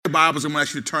Bibles, I'm going to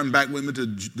ask you to turn back with me to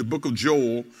the book of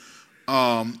Joel,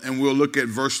 and we'll look at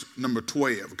verse number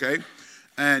 12, okay?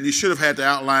 And you should have had the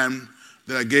outline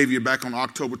that I gave you back on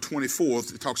October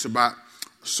 24th. It talks about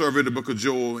survey the book of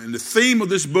Joel, and the theme of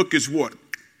this book is what?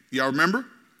 Y'all remember?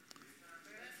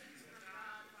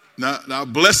 Now,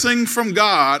 blessing from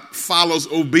God follows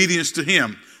obedience to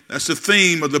him. That's the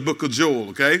theme of the book of Joel,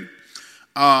 okay?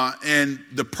 And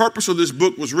the purpose of this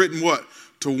book was written what?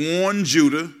 To warn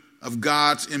Judah of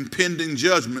God's impending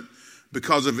judgment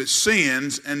because of its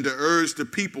sins and to urge the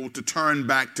people to turn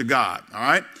back to God, all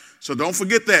right? So don't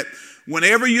forget that.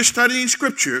 Whenever you're studying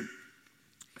Scripture,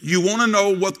 you want to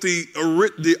know what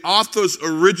the author's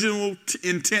original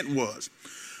intent was.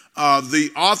 The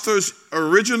author's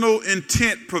original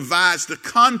intent provides the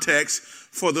context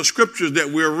for the Scriptures that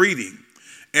we're reading.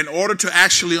 In order to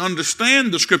actually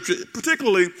understand the Scripture,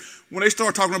 particularly when they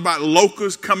start talking about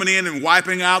locusts coming in and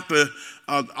wiping out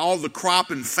all the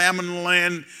crop and famine in the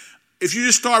land, if you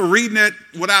just start reading it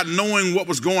without knowing what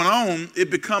was going on,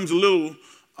 it becomes a little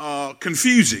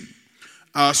confusing.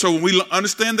 So when we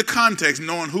understand the context,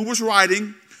 knowing who was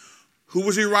writing, who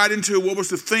was he writing to, what was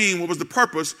the theme, what was the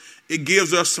purpose, it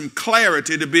gives us some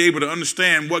clarity to be able to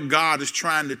understand what God is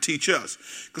trying to teach us.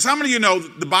 Because how many of you know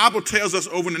the Bible tells us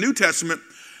over in the New Testament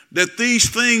that these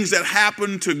things that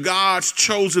happened to God's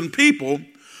chosen people,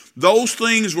 those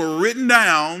things were written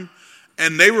down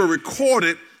and they were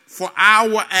recorded for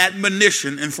our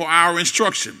admonition and for our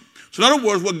instruction. So in other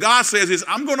words, what God says is,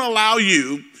 I'm going to allow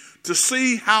you to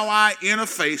see how I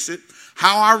interface it,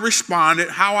 how I responded,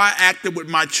 how I acted with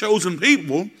my chosen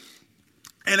people.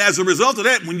 And as a result of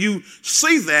that, when you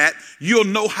see that, you'll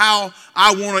know how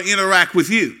I want to interact with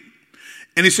you.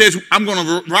 And he says, I'm going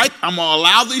to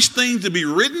allow these things to be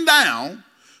written down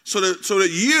so that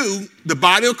you, the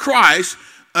body of Christ,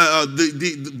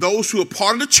 those who are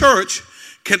part of the church,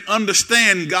 can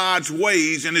understand God's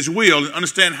ways and his will and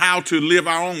understand how to live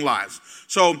our own lives.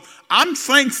 So I'm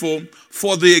thankful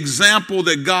for the example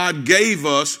that God gave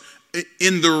us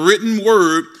in the written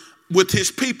word with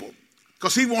his people,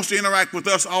 because he wants to interact with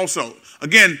us also.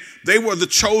 Again, they were the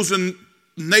chosen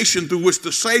nation through which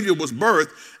the Savior was birthed,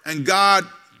 and God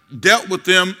dealt with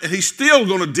them, and he's still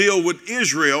going to deal with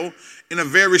Israel in a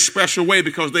very special way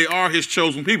because they are his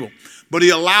chosen people. But he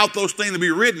allowed those things to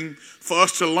be written for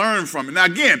us to learn from it. Now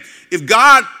again, if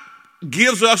God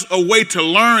gives us a way to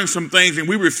learn some things and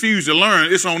we refuse to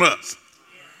learn, it's on us.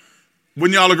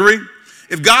 Wouldn't y'all agree?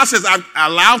 If God says, I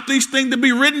allowed these things to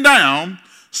be written down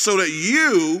so that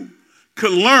you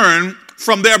could learn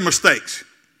from their mistakes.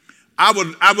 I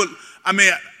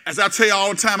mean, as I tell you all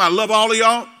the time, I love all of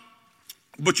y'all.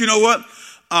 But you know what?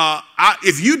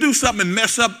 If you do something and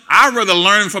mess up, I'd rather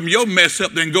learn from your mess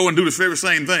up than go and do the very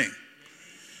same thing.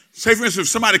 Say, for instance,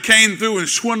 if somebody came through and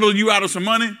swindled you out of some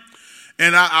money,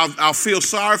 and I'll feel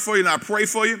sorry for you and I pray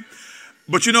for you.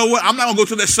 But you know what? I'm not going to go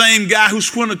to that same guy who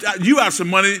swindled you out of some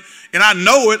money, and I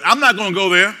know it. I'm not going to go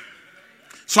there.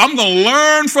 So I'm going to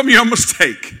learn from your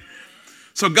mistake.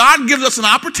 So God gives us an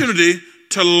opportunity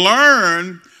to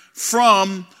learn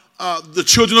from the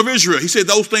children of Israel. He said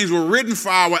those things were written for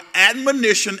our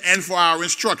admonition and for our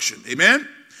instruction. Amen?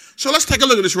 So let's take a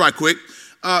look at this right quick.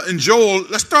 In Joel,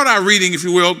 let's start our reading, if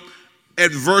you will,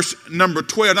 at verse number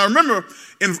 12. Now remember,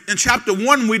 in chapter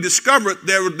 1, we discovered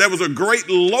there was a great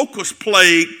locust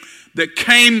plague that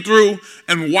came through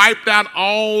and wiped out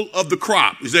all of the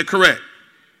crop. Is that correct?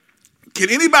 Can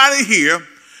anybody here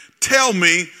tell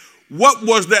me what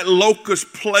was that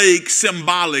locust plague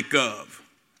symbolic of?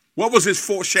 What was its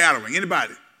foreshadowing?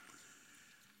 Anybody?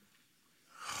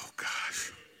 Oh,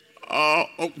 gosh.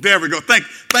 Oh, there we go.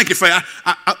 Thank you, Faye.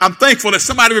 I'm thankful that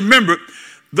somebody remembered.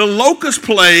 The locust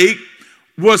plague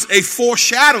was a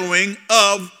foreshadowing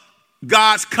of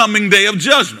God's coming day of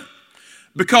judgment.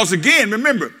 Because again,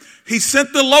 remember, he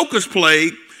sent the locust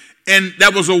plague, and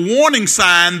that was a warning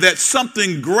sign that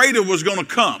something greater was going to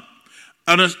come.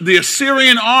 The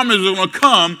Assyrian armies were going to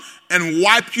come and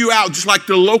wipe you out just like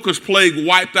the locust plague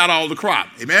wiped out all the crop.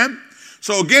 Amen?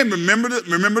 So again, remember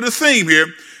the theme here.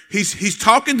 He's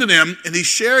talking to them, and he's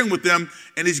sharing with them,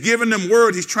 and he's giving them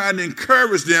word. He's trying to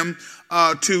encourage them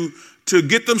to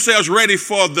get themselves ready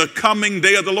for the coming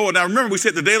day of the Lord. Now remember, we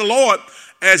said the day of the Lord,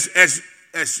 as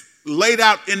laid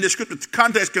out in the scripture, the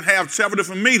context can have several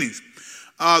different meanings.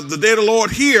 The day of the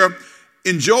Lord here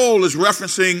in Joel is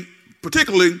referencing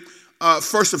particularly,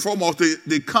 first and foremost,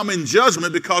 the coming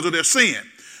judgment because of their sin.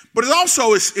 But it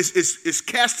also is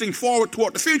casting forward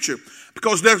toward the future,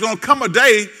 because there's going to come a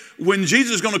day when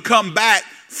Jesus is going to come back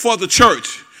for the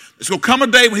church. There's going to come a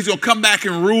day when he's going to come back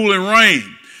and rule and reign.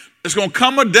 There's going to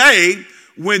come a day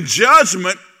when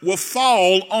judgment will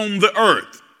fall on the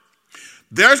earth.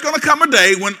 There's going to come a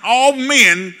day when all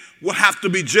men will have to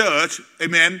be judged,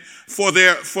 amen, for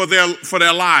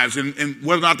their lives and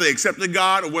whether or not they accepted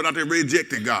God or whether or not they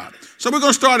rejected God. So we're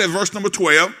going to start at verse number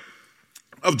 12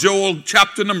 of Joel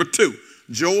chapter number 2.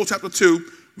 Joel chapter 2,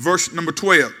 verse number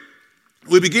 12.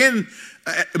 We begin,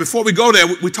 before we go there,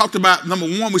 we talked about, number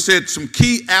one, we said some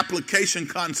key application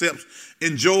concepts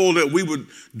in Joel that we would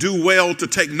do well to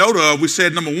take note of. We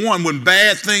said, number one, when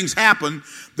bad things happen,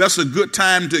 that's a good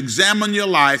time to examine your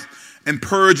life and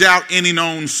purge out any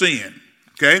known sin.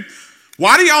 Okay?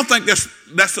 Why do y'all think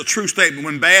that's a true statement?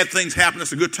 When bad things happen,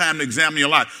 that's a good time to examine your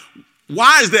life.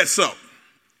 Why is that so?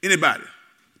 Anybody?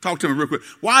 Talk to me real quick.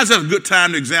 Why is that a good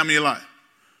time to examine your life?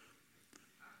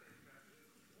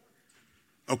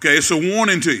 Okay, it's a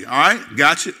warning to you. All right,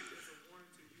 gotcha.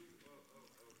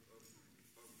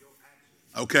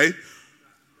 Okay.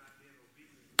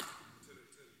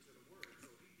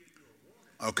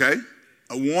 Okay.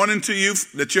 A warning to you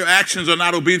that your actions are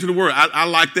not obedient to the word. I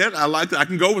like that. I like that. I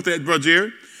can go with that, Brother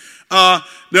Jerry. The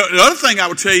other thing I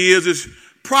would tell you is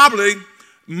probably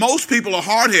most people are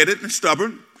hard-headed and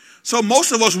stubborn, so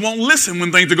most of us won't listen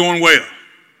when things are going well.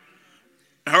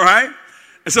 All right?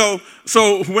 And so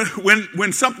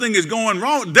when something is going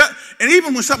wrong, and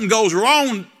even when something goes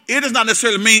wrong, it does not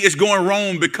necessarily mean it's going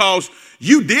wrong because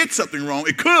you did something wrong.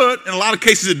 It could, in a lot of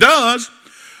cases it does.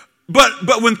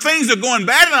 But when things are going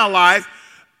bad in our life,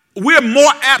 we're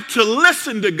more apt to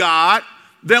listen to God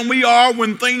than we are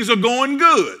when things are going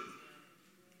good.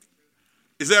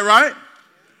 Is that right?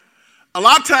 A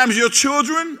lot of times your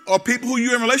children or people who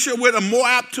you're in a relationship with are more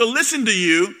apt to listen to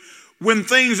you when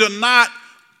things are not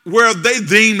where they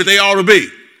deem that they ought to be.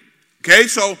 Okay,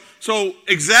 so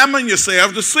examine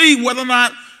yourself to see whether or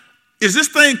not is this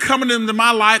thing coming into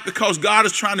my life because God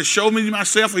is trying to show me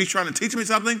myself or he's trying to teach me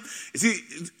something?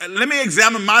 Let me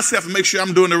examine myself and make sure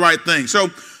I'm doing the right thing.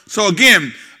 So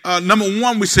again, number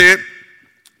one, we said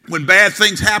when bad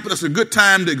things happen, it's a good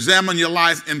time to examine your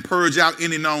life and purge out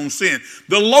any known sin.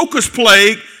 The locust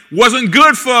plague wasn't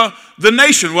good for the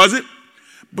nation, was it?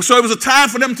 So it was a time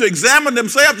for them to examine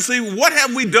themselves to see what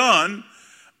have we done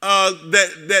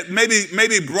that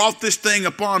maybe brought this thing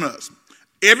upon us.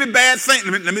 Every bad thing,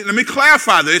 let me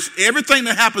clarify this. Everything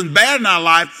that happens bad in our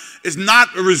life is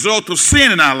not a result of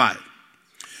sin in our life.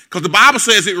 Because the Bible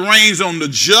says it rains on the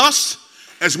just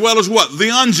as well as what? The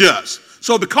unjust.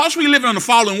 So because we live in a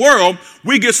fallen world,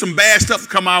 we get some bad stuff to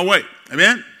come our way.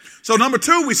 Amen? So number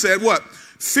two, we said what?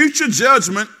 Future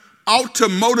judgment ought to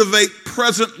motivate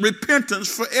present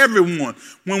repentance for everyone.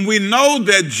 When we know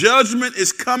that judgment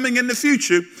is coming in the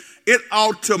future, it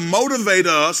ought to motivate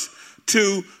us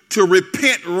to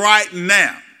repent right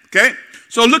now. Okay?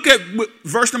 So look at what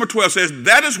verse number 12 says.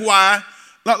 That is why,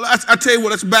 I tell you what,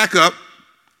 let's back up.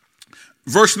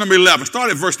 Verse number 11.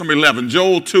 Start at verse number 11.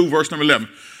 Joel 2, verse number 11.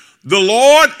 The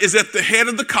Lord is at the head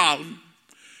of the column.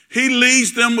 He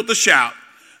leads them with a shout.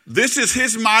 This is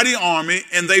his mighty army,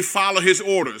 and they follow his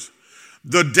orders.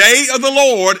 The day of the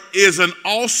Lord is an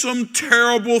awesome,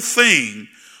 terrible thing.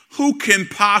 Who can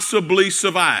possibly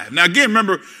survive? Now, again,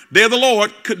 remember, day of the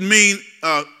Lord could mean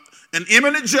an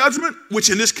imminent judgment,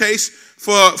 which in this case,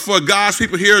 for God's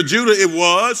people here in Judah, it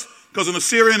was, because an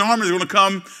Assyrian army is going to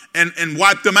come and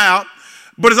wipe them out.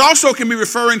 But it also can be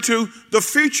referring to the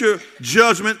future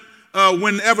judgment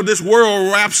whenever this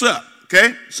world wraps up.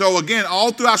 Okay? So again,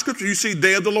 all throughout Scripture, you see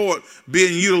day of the Lord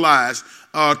being utilized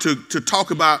to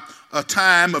talk about a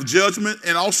time of judgment,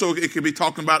 and also it could be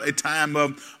talking about a time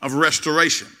of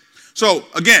restoration. So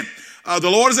again, the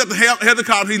Lord is at the head of the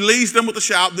column. He leads them with a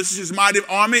shout. This is his mighty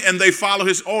army, and they follow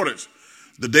his orders.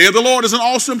 The day of the Lord is an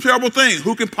awesome, terrible thing.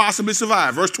 Who can possibly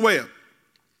survive? Verse 12.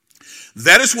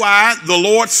 That is why the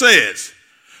Lord says,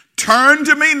 turn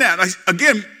to me now.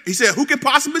 Again, he said, who can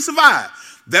possibly survive?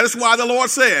 That is why the Lord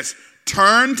says,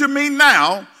 turn to me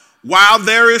now while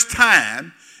there is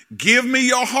time. Give me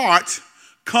your heart.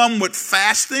 Come with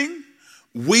fasting,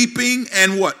 weeping,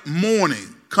 and what?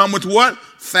 Mourning. Come with what?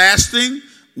 Fasting,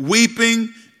 weeping,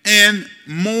 and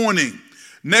mourning.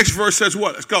 Next verse says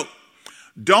what? Let's go.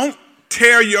 Don't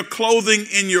tear your clothing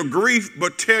in your grief,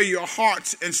 but tear your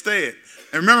hearts instead.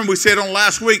 And remember, we said on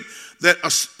last week that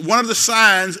one of the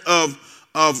signs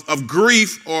of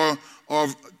grief or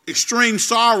of extreme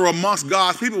sorrow amongst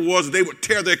God's people was they would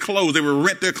tear their clothes. They would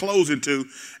rent their clothes into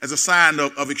as a sign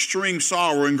of extreme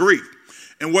sorrow and grief.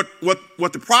 And what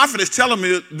the prophet is telling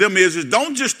them is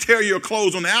don't just tear your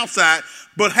clothes on the outside,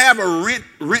 but have a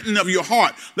renting of your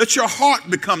heart. Let your heart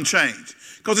become changed.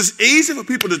 Because it's easy for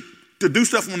people to do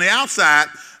stuff on the outside,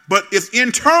 but if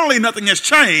internally nothing has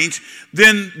changed,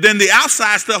 then the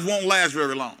outside stuff won't last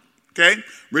very long. Okay?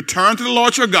 Return to the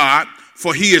Lord your God,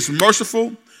 for he is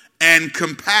merciful and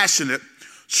compassionate,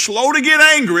 slow to get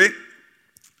angry,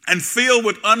 and filled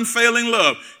with unfailing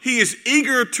love. He is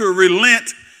eager to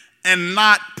relent and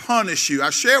not punish you. I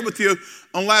shared with you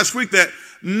on last week that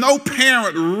no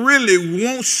parent really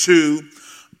wants to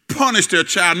punish their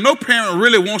child. No parent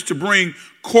really wants to bring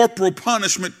corporal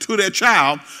punishment to their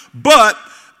child. But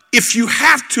if you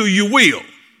have to, you will.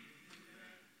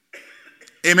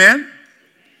 Amen?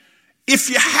 If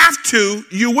you have to,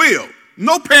 you will.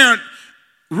 No parent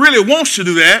really wants to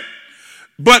do that.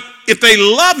 But if they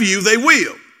love you, they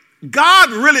will. God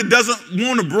really doesn't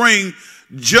want to bring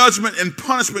judgment and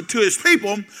punishment to his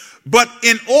people, but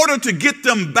in order to get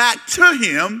them back to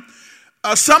him,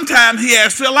 sometimes he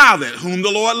has to allow that. Whom the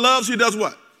Lord loves, he does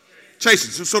what?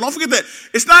 Chastens. So don't forget that.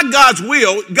 It's not God's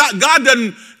will. God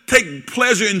doesn't take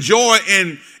pleasure and joy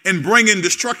in bringing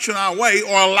destruction our way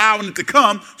or allowing it to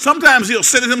come. Sometimes he'll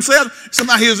send it himself.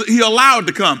 Sometimes he'll allow it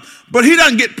to come. But he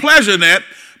doesn't get pleasure in that.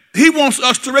 He wants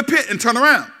us to repent and turn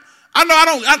around.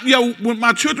 When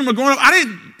my children were growing up, I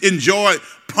didn't enjoy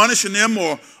punishing them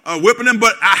or whipping them,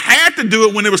 but I had to do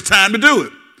it when it was time to do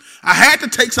it. I had to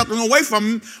take something away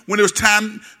from them when it was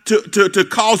time to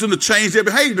cause them to change their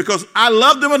behavior, because I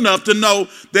loved them enough to know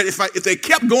that if they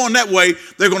kept going that way,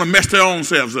 they're going to mess their own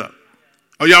selves up.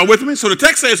 Are y'all with me? So the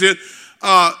text says here,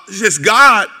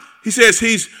 God, he says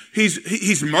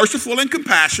he's merciful and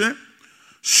compassionate,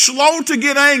 slow to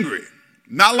get angry.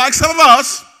 Not like some of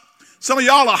us. Some of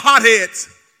y'all are hotheads,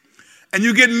 and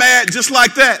you get mad just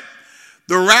like that.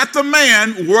 The wrath of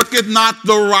man worketh not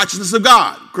the righteousness of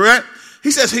God, correct?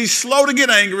 He says he's slow to get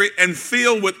angry and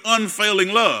filled with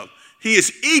unfailing love. He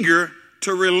is eager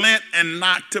to relent and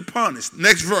not to punish.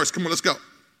 Next verse, come on, let's go.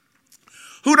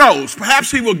 Who knows?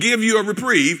 Perhaps he will give you a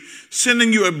reprieve,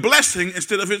 sending you a blessing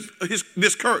instead of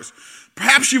this curse.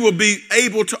 Perhaps you will be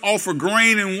able to offer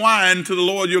grain and wine to the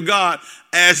Lord your God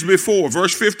as before.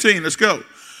 Verse 15, let's go.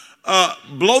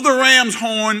 Blow the ram's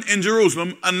horn in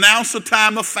Jerusalem, announce a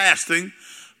time of fasting,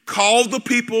 call the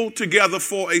people together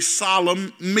for a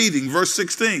solemn meeting. Verse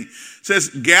 16 says,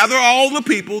 gather all the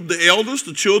people, the elders,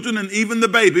 the children, and even the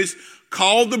babies,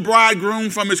 call the bridegroom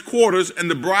from his quarters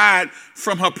and the bride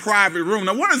from her private room.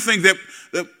 Now, one of the things that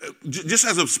just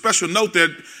as a special note that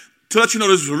to let you know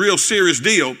this is a real serious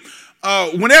deal,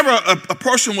 whenever a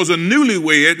person was a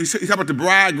newlywed, he's talking about the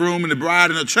bridegroom and the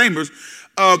bride in the chambers,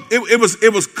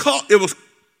 it was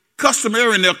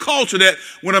customary in their culture that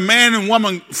when a man and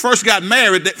woman first got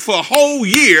married, that for a whole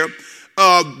year,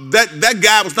 that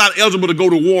guy was not eligible to go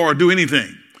to war or do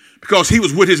anything because he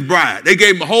was with his bride. They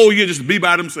gave him a whole year just to be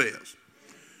by themselves.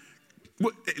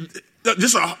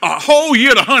 Just a whole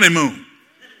year to honeymoon.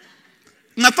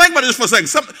 Now think about this for a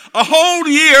second. A whole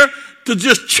year to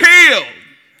just chill.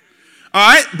 All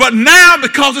right, but now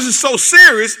because this is so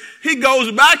serious, he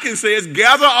goes back and says,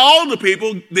 gather all the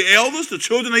people, the elders, the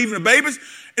children, and even the babies.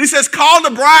 And he says, call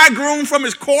the bridegroom from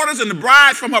his quarters and the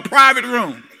bride from her private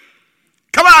room.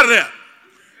 Come out of there.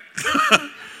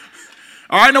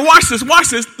 All right, now watch this.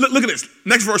 Look at this.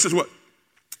 Next verse is what?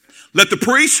 Let the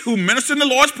priests who minister in the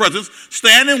Lord's presence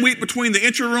stand and weep between the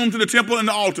entry room to the temple and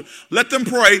the altar. Let them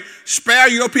pray, spare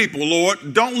your people,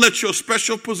 Lord. Don't let your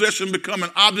special possession become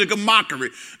an object of mockery.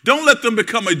 Don't let them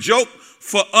become a joke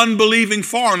for unbelieving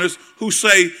foreigners who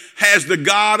say, has the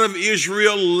God of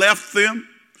Israel left them?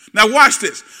 Now watch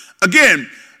this. Again,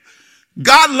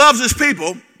 God loves his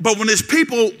people, but when his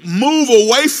people move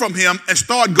away from him and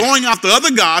start going after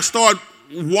other gods, start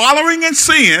wallowing in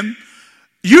sin,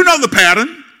 you know the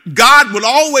pattern. God would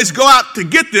always go out to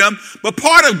get them, but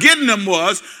part of getting them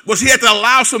was he had to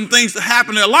allow some things to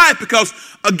happen in their life because,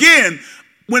 again,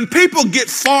 when people get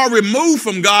far removed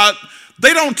from God,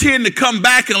 they don't tend to come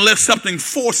back unless something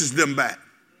forces them back.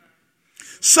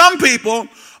 Some people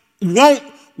won't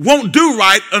do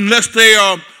right unless they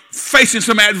are facing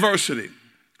some adversity.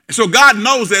 And so God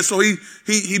knows that, so he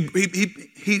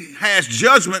has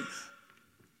judgment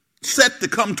set to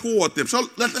come toward them. So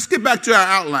let's get back to our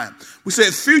outline. We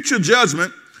said future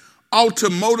judgment ought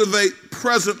to motivate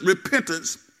present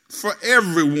repentance for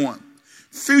everyone.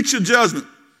 Future judgment.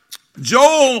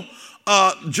 Joel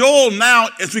now,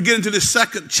 as we get into the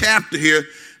second chapter here,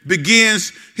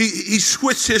 begins, he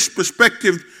switched his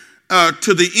perspective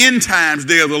to the end times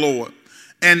day of the Lord.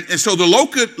 And so the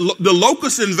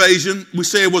locust invasion, we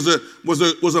say, was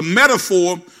a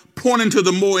metaphor pointing to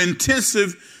the more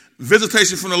intensive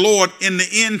visitation from the Lord in the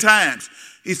end times.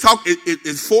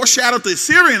 It foreshadowed the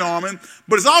Assyrian army,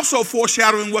 but it's also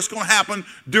foreshadowing what's going to happen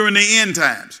during the end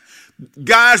times.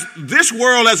 Guys, this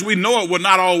world as we know it will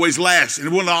not always last, and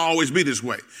it will not always be this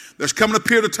way. There's coming a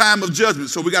period of time of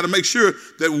judgment, so we got to make sure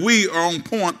that we are on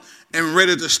point and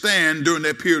ready to stand during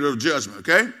that period of judgment,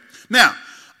 okay? Now,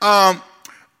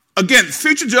 Again,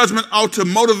 future judgment ought to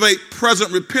motivate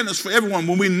present repentance for everyone.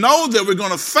 When we know that we're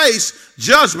going to face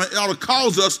judgment, it ought to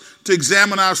cause us to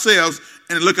examine ourselves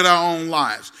and look at our own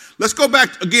lives. Let's go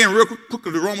back again real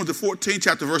quickly to Romans the 14th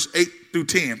chapter, verse 8 through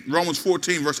 10. Romans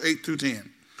 14, verse 8 through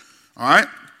 10. All right?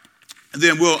 And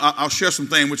then I'll share some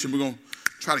things with you. We're going to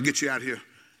try to get you out of here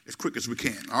as quick as we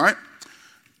can. All right?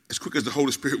 As quick as the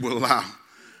Holy Spirit will allow.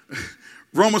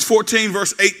 Romans 14,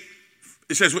 verse 8.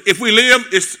 It says, if we live,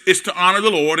 it's to honor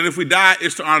the Lord. And if we die,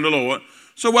 it's to honor the Lord.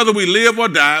 So whether we live or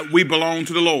die, we belong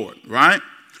to the Lord, right?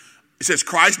 It says,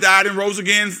 Christ died and rose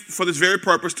again for this very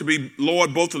purpose, to be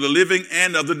Lord both of the living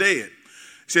and of the dead.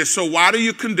 It says, so why do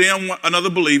you condemn another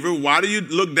believer? Why do you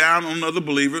look down on another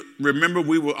believer? Remember,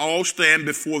 we will all stand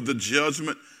before the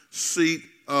judgment seat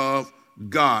of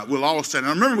God. We'll all stand.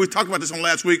 And I remember we talked about this on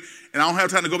last week, and I don't have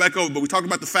time to go back over, but we talked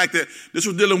about the fact that this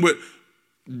was dealing with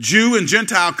Jew and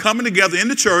Gentile coming together in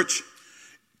the church,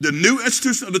 the new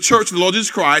institution of the church of the Lord Jesus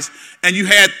Christ, and you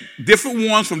had different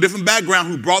ones from different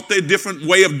backgrounds who brought their different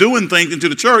way of doing things into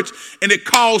the church, and it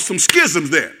caused some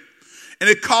schisms there. And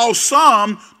it caused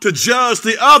some to judge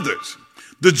the others.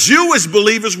 The Jewish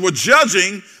believers were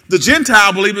judging the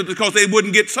Gentile believers because they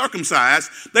wouldn't get circumcised.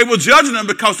 They were judging them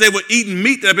because they were eating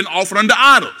meat that had been offered unto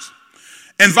idols.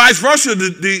 And vice versa,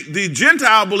 the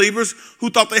Gentile believers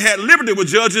who thought they had liberty were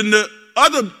judging the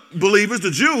other believers,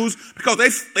 the Jews, because they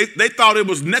thought it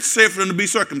was necessary for them to be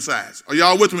circumcised. Are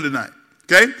y'all with me tonight?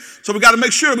 Okay? So we got to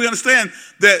make sure we understand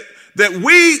that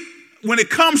we, when it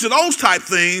comes to those type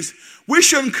things, we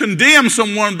shouldn't condemn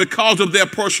someone because of their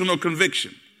personal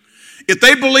conviction. If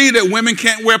they believe that women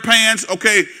can't wear pants,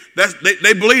 okay,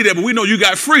 they believe that, but we know you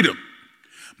got freedom.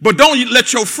 But don't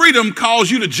let your freedom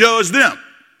cause you to judge them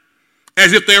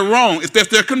as if they're wrong. If that's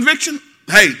their conviction,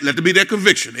 hey, let it be their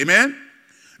conviction. Amen?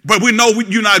 But we know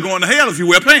you're not going to hell if you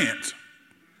wear pants.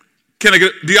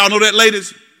 Do y'all know that,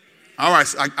 ladies? All right,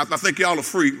 so I think y'all are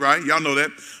free, right? Y'all know that.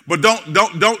 But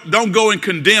don't go and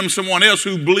condemn someone else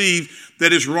who believes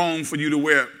that it's wrong for you to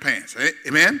wear pants.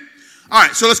 Amen? All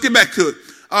right, so let's get back to it.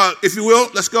 If you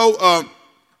will, let's go to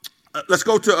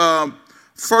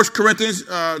 1 Corinthians,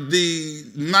 the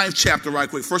 9th chapter right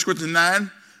quick. 1 Corinthians 9,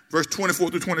 verse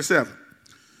 24 through 27.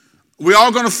 We're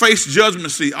all going to face judgment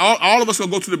seat. All of us will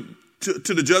go to the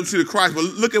judgment seat of Christ. But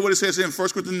look at what it says in 1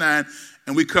 Corinthians 9,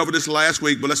 and we covered this last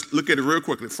week, but let's look at it real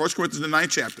quickly. 1 Corinthians, the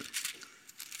 9th chapter.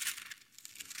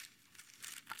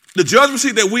 The judgment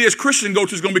seat that we as Christians go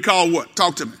to is going to be called what?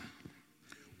 Talk to me.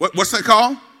 What's that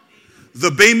called? The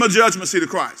Bema judgment seat of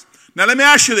Christ. Now let me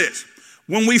ask you this.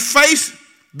 When we face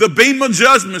the Bema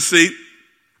judgment seat,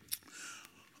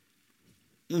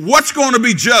 what's going to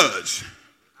be judged?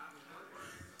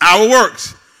 Our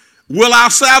works. Will our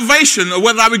salvation, or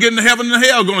whether I be getting to heaven and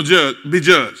hell, going to be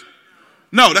judged?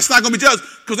 No, that's not going to be judged,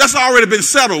 because that's already been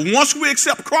settled. Once we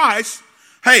accept Christ,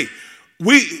 hey,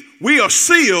 we are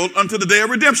sealed unto the day of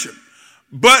redemption.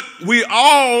 But we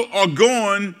all are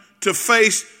going to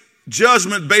face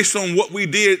judgment based on what we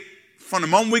did from the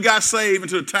moment we got saved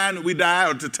until the time that we die,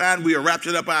 or to the time we are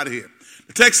raptured up out of here.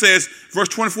 The text says, verse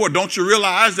 24, don't you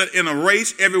realize that in a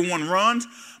race everyone runs,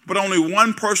 but only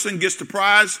one person gets the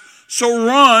prize? So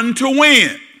run to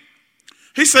win.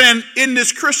 He's saying in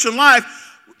this Christian life,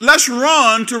 let's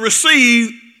run to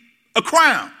receive a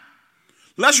crown.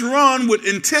 Let's run with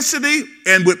intensity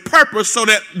and with purpose so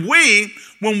that we,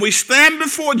 when we stand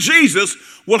before Jesus,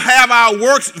 will have our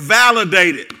works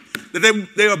validated. That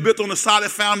they are built on a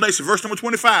solid foundation. Verse number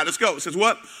 25, let's go. It says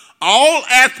what? All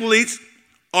athletes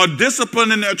are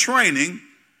disciplined in their training.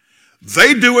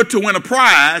 They do it to win a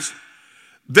prize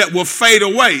that will fade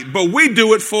away. But we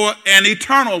do it for an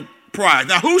eternal prize.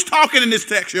 Now, who's talking in this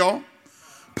text, y'all?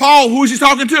 Paul. Who's he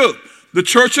talking to? The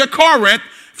church at Corinth,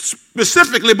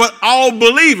 specifically, but all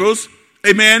believers,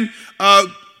 amen,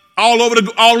 all over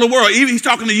the world. Even he's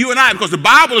talking to you and I, because the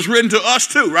Bible is written to us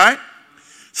too, right?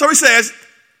 So he says,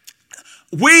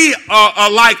 we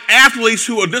are like athletes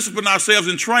who are disciplining ourselves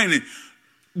in training.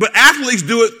 But athletes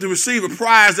do it to receive a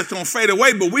prize that's going to fade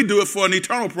away, but we do it for an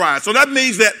eternal prize. So that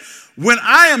means that when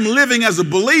I am living as a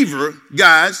believer,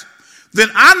 guys, then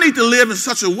I need to live in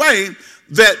such a way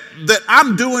that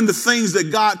I'm doing the things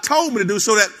that God told me to do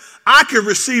so that I can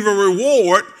receive a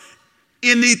reward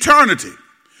in eternity.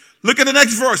 Look at the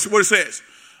next verse, what it says.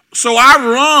 So I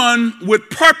run with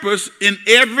purpose in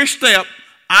every step.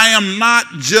 I am not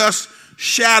just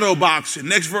shadow boxing.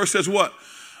 Next verse says what?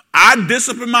 I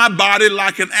discipline my body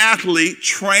like an athlete,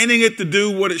 training it to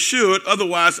do what it should.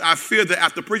 Otherwise, I fear that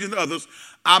after preaching to others,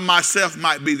 I myself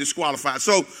might be disqualified.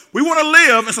 So we want to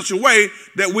live in such a way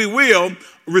that we will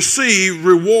receive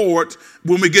reward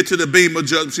when we get to the beam of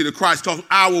judgment seat of Christ. Because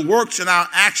our works and our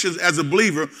actions as a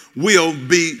believer will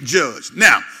be judged.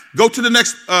 Now, go to the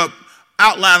next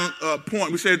outline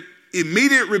point. We said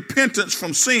immediate repentance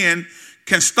from sin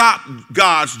can stop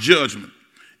God's judgment.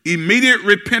 Immediate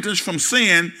repentance from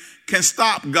sin can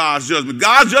stop God's judgment.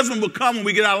 God's judgment will come when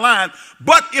we get out of line.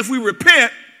 But if we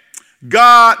repent,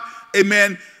 God,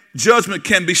 amen, judgment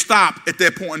can be stopped at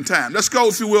that point in time. Let's go,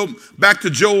 if you will, back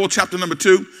to Joel chapter number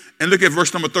 2 and look at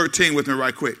verse number 13 with me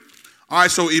right quick. All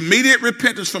right, so immediate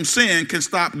repentance from sin can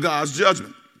stop God's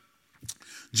judgment.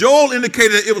 Joel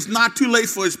indicated that it was not too late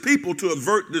for his people to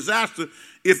avert disaster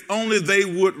if only they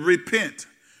would repent.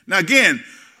 Now again,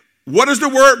 what does the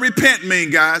word repent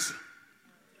mean, guys?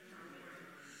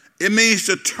 It means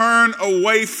to turn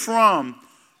away from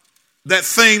that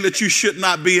thing that you should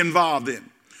not be involved in.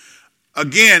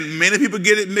 Again, many people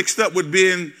get it mixed up with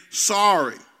being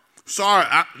sorry.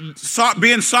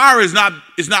 Being sorry is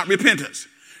not repentance.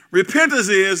 Repentance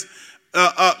is,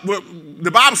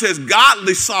 the Bible says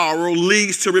godly sorrow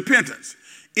leads to repentance.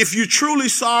 If you're truly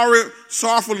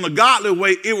sorrowful in a godly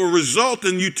way, it will result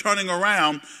in you turning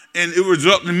around, and it will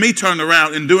result in me turning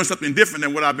around and doing something different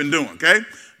than what I've been doing, okay?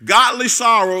 Godly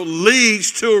sorrow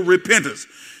leads to repentance.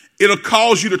 It'll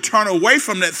cause you to turn away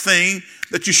from that thing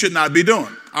that you should not be doing,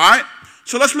 all right?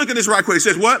 So let's look at this right quick. It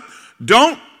says what?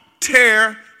 Don't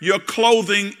tear your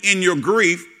clothing in your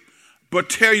grief, but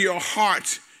tear your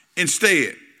heart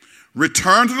instead.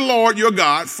 Return to the Lord your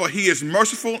God, for he is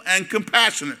merciful and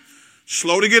compassionate,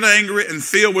 slow to get angry and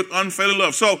filled with unfailing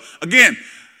love. So again,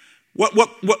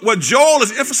 what Joel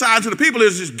is emphasizing to the people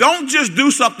is don't just do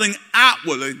something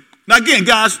outwardly. Now again,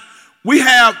 guys, we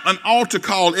have an altar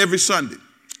call every Sunday,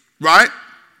 right?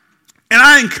 And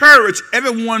I encourage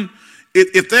everyone,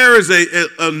 if there is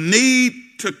a need,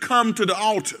 to come to the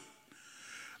altar.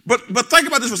 But think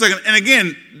about this for a second. And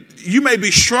again, you may be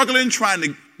struggling, trying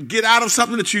to get out of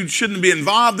something that you shouldn't be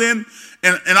involved in.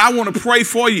 And I want to pray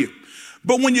for you.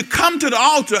 But when you come to the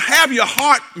altar, have your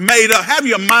heart made up, have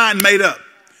your mind made up.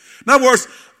 In other words,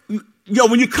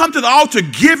 when you come to the altar,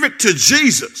 give it to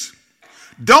Jesus.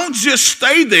 Don't just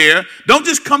stay there. Don't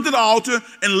just come to the altar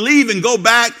and leave and go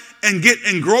back and get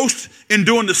engrossed in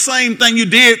doing the same thing you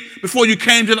did before you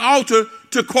came to the altar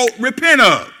to, quote, repent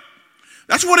of.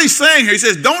 That's what he's saying here. He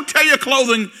says, don't tear your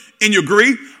clothing in your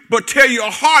grief, but tear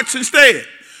your hearts instead.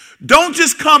 Don't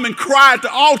just come and cry at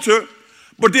the altar,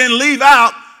 but then leave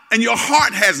out and your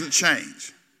heart hasn't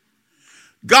changed.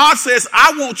 God says,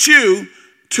 I want you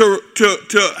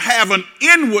to have an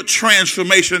inward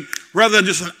transformation rather than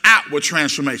just an outward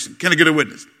transformation. Can I get a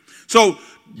witness? So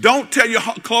don't tear your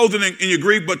clothing in your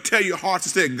grief, but tear your hearts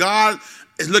instead. God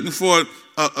is looking for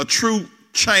a true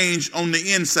change on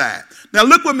the inside. Now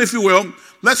look with me, if you will.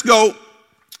 Let's go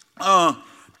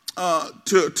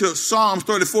to Psalms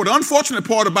 34. The unfortunate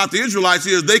part about the Israelites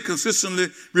is they consistently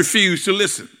refuse to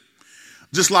listen.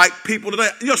 Just like people today.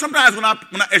 Sometimes when I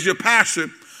as your pastor,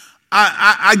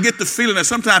 I get the feeling that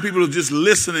sometimes people are just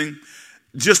listening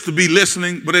just to be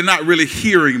listening, but they're not really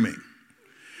hearing me.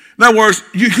 In other words,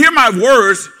 you hear my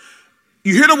words,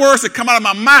 you hear the words that come out of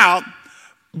my mouth,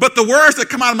 but the words that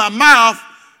come out of my mouth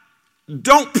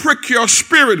don't prick your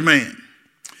spirit man.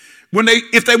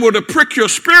 If they were to prick your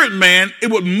spirit man, it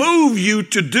would move you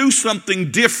to do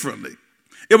something differently.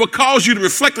 It would cause you to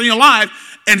reflect on your life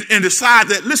and decide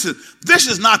that, listen, this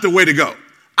is not the way to go.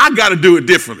 I got to do it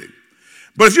differently.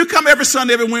 But if you come every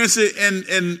Sunday, every Wednesday, and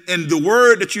the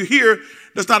word that you hear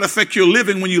does not affect your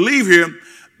living when you leave here,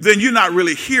 then you're not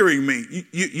really hearing me.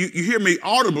 You hear me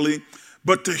audibly,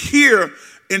 but to hear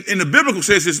in the biblical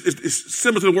sense is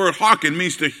similar to the word hearken,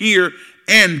 means to hear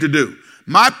and to do.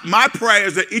 My prayer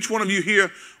is that each one of you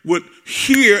here would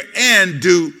hear and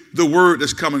do the word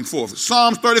that's coming forth.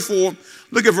 Psalms 34,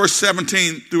 look at verse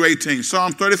 17 through 18.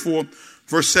 Psalms 34,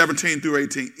 verse 17 through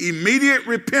 18. Immediate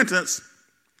repentance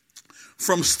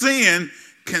from sin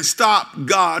can stop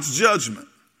God's judgment.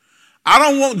 I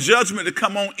don't want judgment to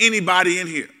come on anybody in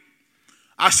here.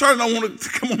 I certainly don't want it to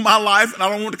come on my life, and I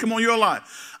don't want it to come on your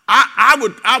life. I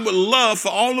would love for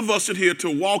all of us in here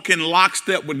to walk in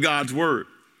lockstep with God's word.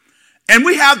 And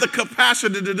we have the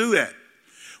capacity to do that.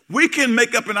 We can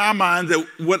make up in our mind that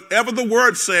whatever the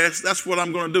word says, that's what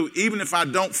I'm going to do. Even if I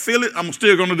don't feel it, I'm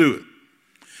still going to do it.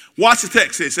 Watch the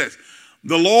text. It says,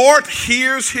 the Lord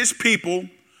hears his people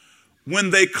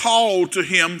when they call to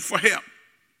him for help.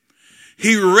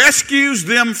 He rescues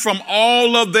them from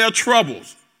all of their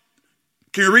troubles.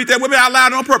 Can you read that with me out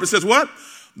loud on purpose? It says what?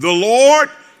 The Lord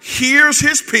hears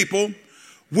his people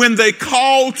when they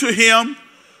call to him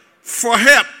for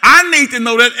help. I need to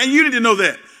know that, and you need to know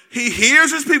that. He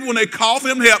hears his people when they call for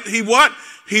him help. He what?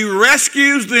 He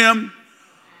rescues them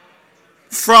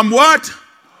from what?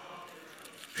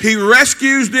 He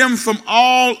rescues them from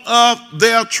all of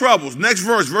their troubles. Next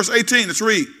verse, verse 18, let's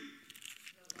read.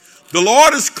 The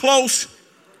Lord is close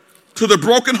to the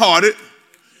brokenhearted.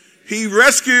 He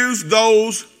rescues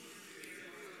those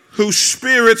whose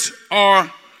spirits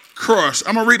are crushed.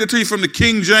 I'm going to read it to you from the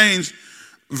King James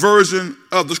version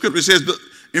of the scripture. It says,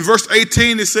 in verse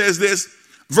 18, it says this.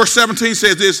 Verse 17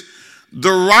 says this, the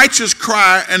righteous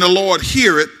cry and the Lord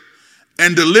hear it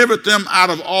and delivered them out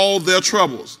of all their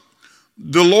troubles.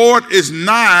 The Lord is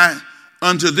nigh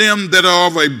unto them that are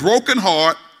of a broken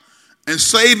heart, and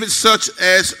saveth such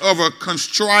as of a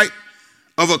contrite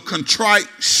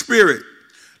spirit.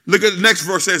 Look at the next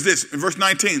verse, says this in verse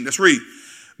 19. Let's read.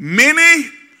 Many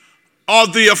are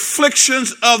the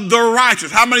afflictions of the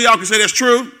righteous. How many of y'all can say that's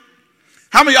true?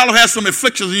 How many of y'all have had some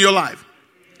afflictions in your life?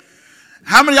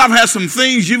 How many of y'all have had some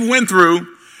things you went through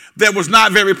that was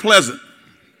not very pleasant?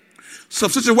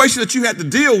 Some situations that you had to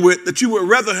deal with that you would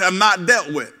rather have not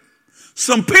dealt with.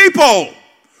 Some people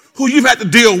who you've had to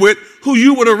deal with who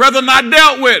you would have rather not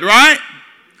dealt with, right?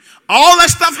 All that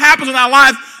stuff happens in our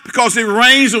life because it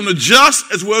rains on the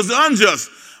just as well as the unjust.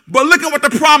 But look at what the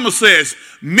promise says.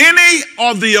 Many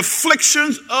are the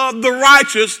afflictions of the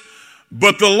righteous,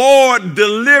 but the Lord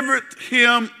delivered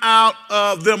him out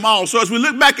of them all. So as we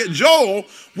look back at Joel,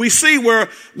 we see where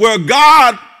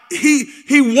God, he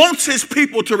wants his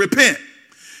people to repent.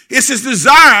 It's his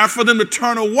desire for them to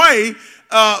turn away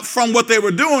from what they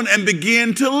were doing and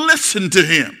begin to listen to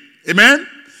him. Amen?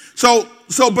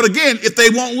 But again, if they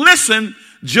won't listen,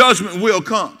 judgment will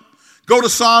come. Go to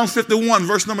Psalm 51,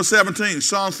 verse number 17.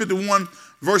 Psalm 51,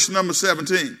 verse number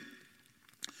 17.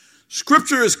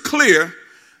 Scripture is clear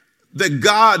that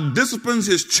God disciplines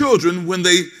his children when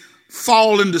they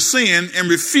fall into sin and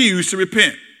refuse to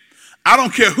repent. I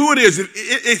don't care who it is.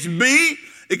 It's me.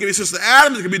 It can be Sister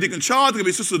Adams. It can be Deacon Charles. It can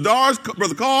be Sister Doris,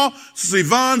 Brother Carl, Sister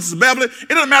Yvonne, Sister Beverly. It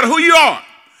doesn't matter who you are.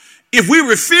 If we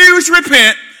refuse to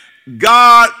repent,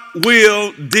 God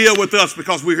will deal with us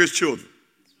because we're his children.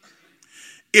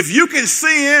 If you can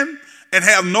sin and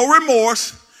have no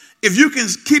remorse, if you can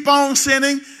keep on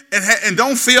sinning and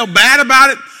don't feel bad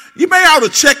about it, you may ought to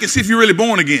check and see if you're really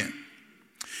born again.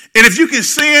 And if you can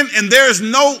sin and there's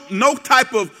no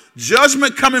type of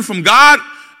judgment coming from God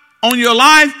on your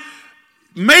life,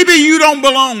 maybe you don't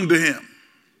belong to him.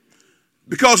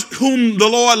 Because whom the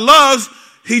Lord loves,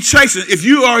 he chastens. If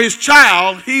you are his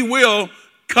child, he will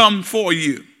come for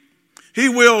you. He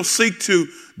will seek to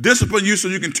discipline you so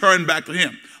you can turn back to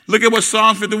him. Look at what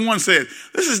Psalm 51 says.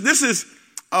 This is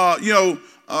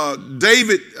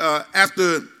David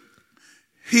after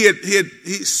he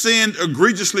sinned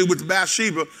egregiously with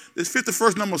Bathsheba. This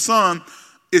 51st number Psalm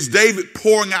is David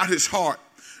pouring out his heart.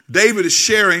 David is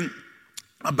sharing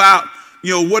about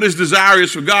what his desire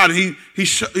is for God. And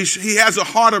he has a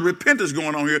heart of repentance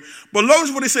going on here. But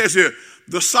notice what he says here.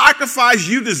 The sacrifice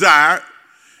you desire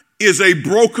is a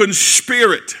broken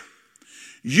spirit.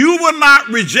 You will not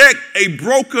reject a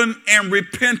broken and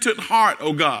repentant heart,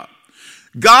 oh God.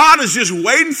 God is just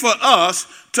waiting for us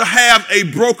to have a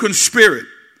broken spirit.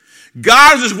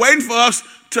 God is just waiting for us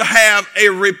to have a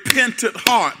repentant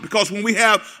heart. Because when we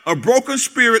have a broken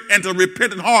spirit and a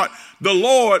repentant heart, the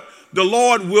Lord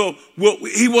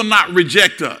will not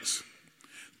reject us.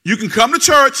 You can come to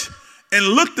church and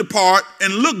look the part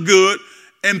and look good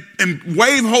and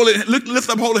lift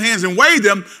up holy hands and wave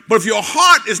them. But if your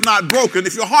heart is not broken,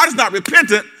 if your heart is not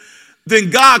repentant, then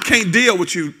God can't deal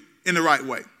with you in the right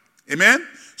way. Amen?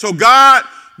 So God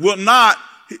will not,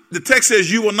 the text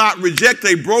says you will not reject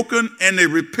a broken and a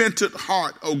repentant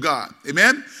heart, oh God.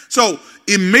 Amen? So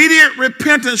immediate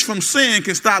repentance from sin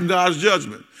can stop God's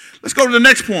judgment. Let's go to the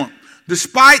next point.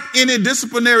 Despite any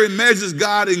disciplinary measures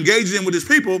God engages in with his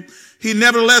people, he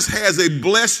nevertheless has a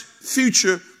blessed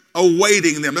future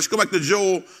awaiting them. Let's go back to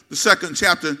Joel, the 2nd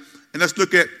chapter, and let's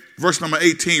look at verse number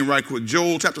 18 right quick.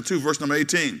 Joel chapter 2, verse number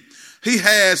 18. He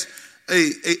has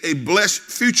a blessed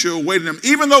future awaiting them.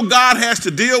 Even though God has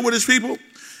to deal with his people,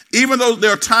 even though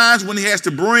there are times when he has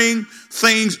to bring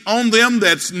things on them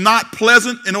that's not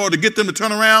pleasant in order to get them to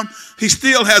turn around, he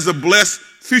still has a blessed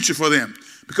future for them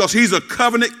because he's a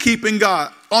covenant-keeping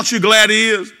God. Aren't you glad he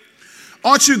is?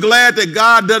 Aren't you glad that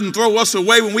God doesn't throw us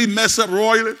away when we mess up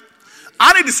royally?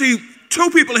 I need to see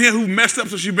 2 people in here who messed up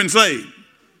since you've been saved.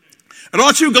 And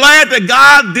aren't you glad that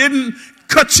God didn't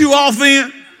cut you off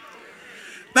then?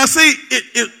 Now see,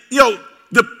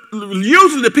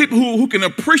 usually the people who can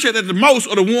appreciate that the most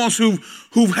are the ones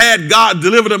who've had God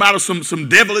deliver them out of some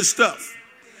devilish stuff.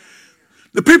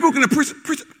 The people who can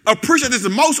appreciate this the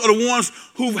most are the ones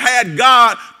who've had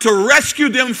God to rescue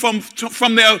them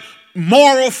from their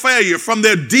moral failure, from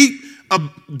their deep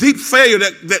failure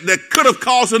that could have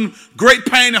caused them great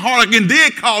pain and heartache and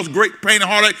did cause great pain and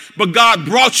heartache, but God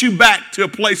brought you back to a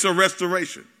place of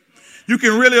restoration. You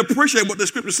can really appreciate what the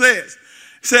scripture says.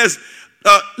 It says,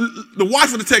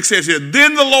 watch what the text says here.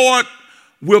 Then the Lord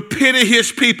will pity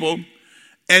his people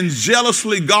and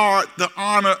jealously guard the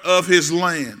honor of his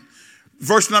land.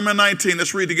 Verse number 19,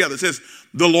 let's read together. It says,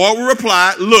 the Lord will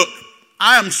reply, look,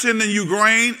 I am sending you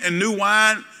grain and new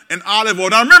wine and olive oil.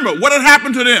 Now remember, what had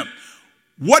happened to them?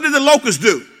 What did the locusts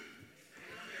do?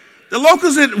 The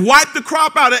locusts had wiped the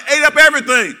crop out. It ate up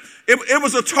everything. It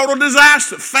was a total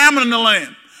disaster, famine in the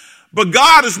land. But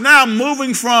God is now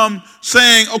moving from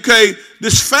saying, okay,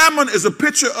 this famine is a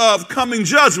picture of coming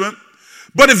judgment,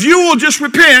 but if you will just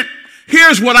repent,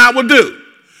 here's what I will do.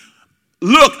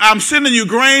 Look, I'm sending you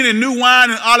grain and new wine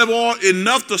and olive oil,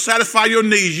 enough to satisfy your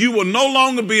needs. You will no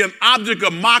longer be an object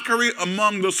of mockery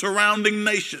among the surrounding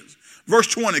nations. Verse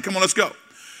 20, come on, let's go.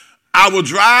 I will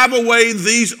drive away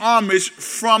these armies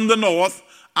from the north.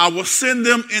 I will send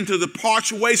them into the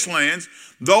parched wastelands.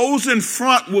 Those in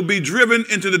front will be driven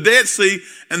into the Dead Sea,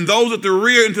 and those at the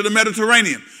rear into the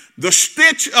Mediterranean. The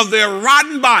stench of their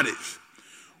rotten bodies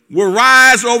will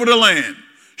rise over the land.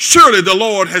 Surely the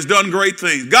Lord has done great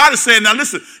things. God is saying, now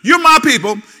listen, you're my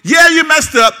people. Yeah, you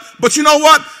messed up, but you know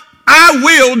what? I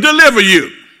will deliver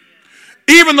you.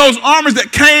 Even those armies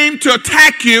that came to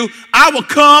attack you, I will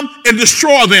come and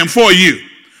destroy them for you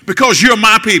because you're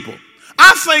my people.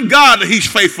 I thank God that he's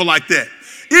faithful like that.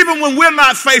 Even when we're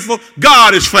not faithful,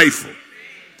 God is faithful.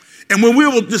 And when we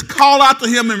will just call out to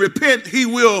him and repent, he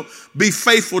will be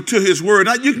faithful to his word.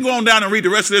 Now, you can go on down and read the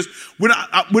rest of this.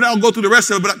 We don't go through the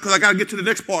rest of it, because I got to get to the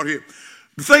next part here.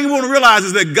 The thing you want to realize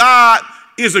is that God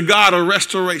is a God of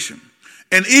restoration.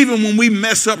 And even when we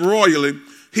mess up royally,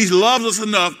 he loves us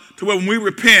enough to where when we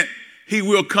repent, he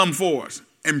will come for us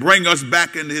and bring us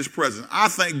back into his presence. I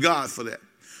thank God for that.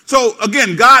 So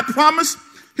again, God promised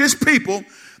his people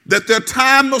that their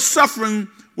time of suffering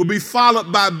will be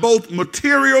followed by both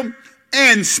material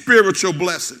and spiritual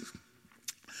blessings.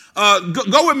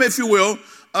 Go with me, if you will.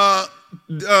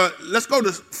 Let's go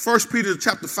to 1 Peter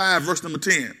chapter 5, verse number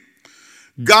 10.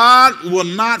 God will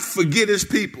not forget his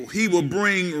people. He will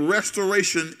bring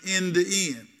restoration in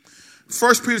the end.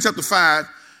 1 Peter chapter 5,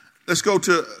 let's go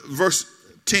to verse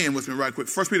 10 with me right quick.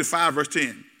 1 Peter 5, verse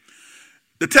 10.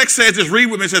 The text says, just read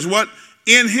with me, it says what?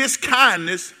 In his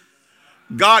kindness,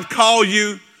 God called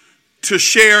you to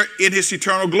share in his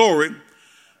eternal glory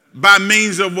by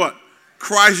means of what?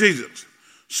 Christ Jesus.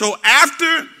 So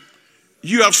after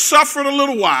you have suffered a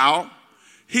little while,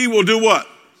 he will do what?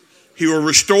 He will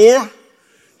restore,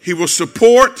 he will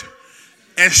support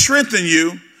and strengthen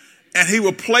you, and he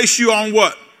will place you on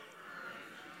what?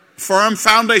 Firm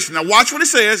foundation. Now watch what it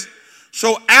says.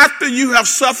 So after you have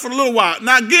suffered a little while.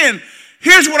 Now again,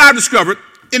 here's what I discovered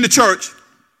in the church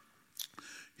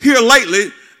here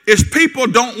lately is people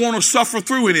don't want to suffer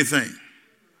through anything.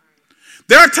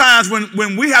 There are times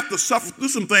when we have to suffer through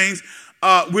some things.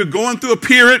 We're going through a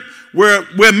period where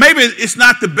maybe it's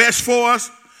not the best for us,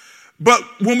 but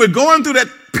when we're going through that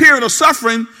period of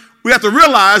suffering, we have to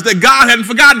realize that God hadn't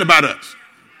forgotten about us.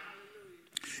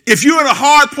 If you're in a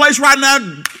hard place right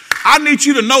now, I need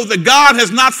you to know that God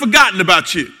has not forgotten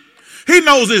about you. He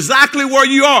knows exactly where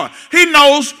you are. He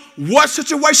knows what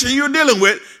situation you're dealing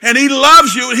with, and he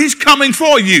loves you, and he's coming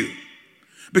for you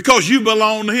because you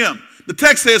belong to him. The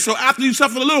text says, so after you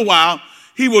suffer a little while,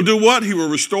 he will do what? He will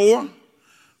restore,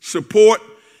 support,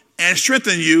 and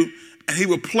strengthen you, and he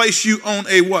will place you on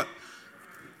a what?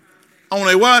 On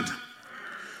a what?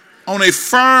 On a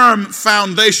firm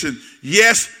foundation.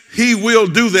 Yes, he will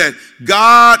do that.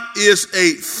 God is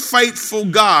a faithful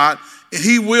God, and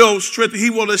he will strengthen, he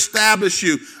will establish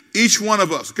you, each one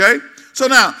of us, okay? So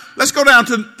now, let's go down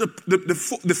to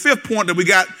the fifth point that we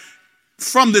got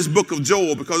from this book of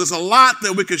Joel, because there's a lot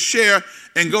that we could share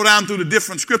and go down through the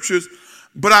different scriptures,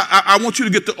 but I want you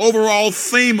to get the overall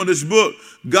theme of this book.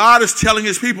 God is telling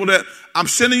his people that I'm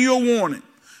sending you a warning,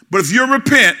 but if you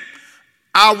repent,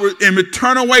 and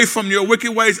turn away from your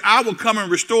wicked ways, I will come and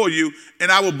restore you,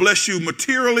 and I will bless you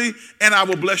materially, and I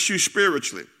will bless you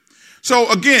spiritually.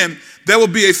 So again, there will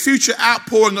be a future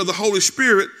outpouring of the Holy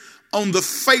Spirit on the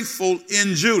faithful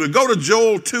in Judah. Go to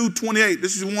Joel 2:28.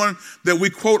 This is one that we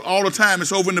quote all the time.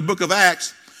 It's over in the book of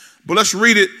Acts. But let's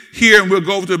read it here, and we'll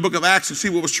go over to the book of Acts and see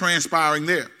what was transpiring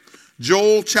there.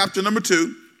 Joel chapter number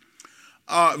 2.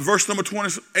 verse number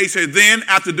 28 says, then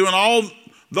after doing all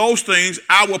those things,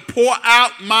 I will pour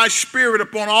out my spirit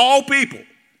upon all people.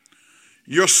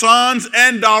 Your sons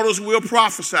and daughters will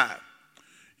prophesy.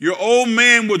 Your old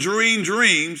men will dream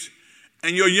dreams,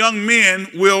 and your young men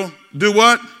will do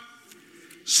what?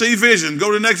 See vision.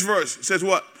 Go to the next verse. It says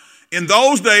what? In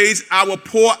those days, I will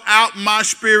pour out my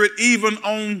spirit even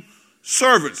on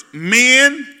servants,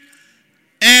 men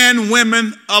and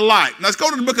women alike. Now let's go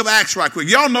to the book of Acts right quick.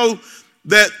 Y'all know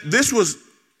that this was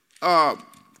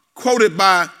quoted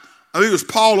by, I think it was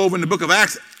Paul over in the book of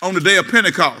Acts on the day of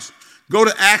Pentecost. Go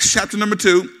to Acts chapter number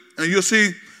 2, and you'll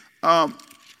see the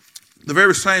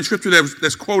very same scripture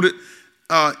that's quoted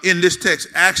in this text.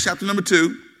 Acts chapter number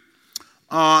 2,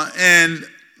 and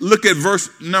look at verse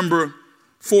number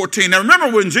 14. Now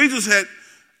remember, when Jesus had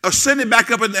ascended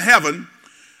back up into heaven,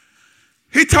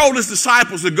 he told his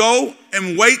disciples to go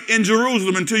and wait in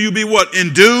Jerusalem until you be what?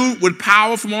 Endued with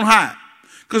power from on high.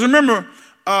 Because remember,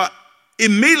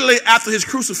 immediately after his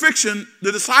crucifixion,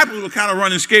 the disciples were kind of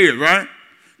running scared, right?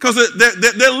 Because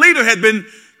their leader had been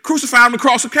crucified on the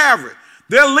cross of Calvary.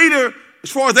 Their leader,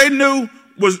 as far as they knew,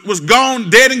 was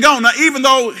gone, dead and gone. Now, even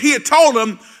though he had told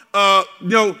them,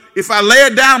 if I lay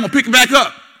it down, I'm going to pick it back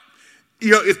up.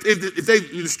 If they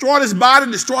destroy this body,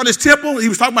 destroy this temple, he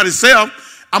was talking about himself,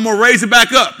 I'm going to raise it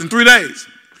back up in 3 days.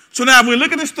 So now, if we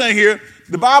look at this thing here,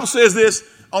 the Bible says this.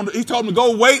 He told them to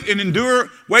go wait in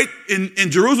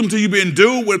Jerusalem till you be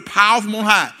endued with power from on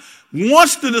high.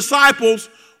 Once the disciples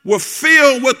were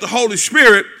filled with the Holy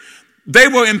Spirit, they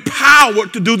were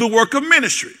empowered to do the work of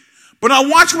ministry. But now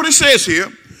watch what it says here.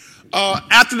 When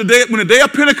the day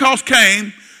of Pentecost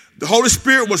came, the Holy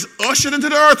Spirit was ushered into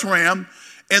the earth realm,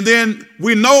 and then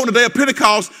we know on the day of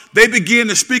Pentecost, they began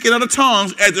to speak in other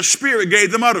tongues as the Spirit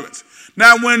gave them utterance.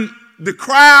 Now when the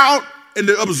crowd and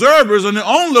the observers and the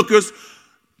onlookers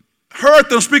heard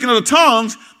them speaking other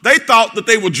tongues, they thought that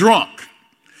they were drunk.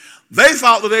 They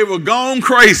thought that they were gone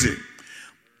crazy.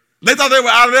 They thought they were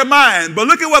out of their mind. But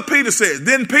look at what Peter says.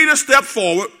 Then Peter stepped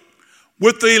forward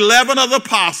with the 11 other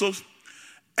apostles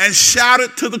and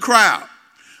shouted to the crowd,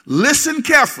 listen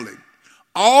carefully,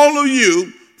 all of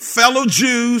you fellow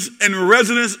Jews and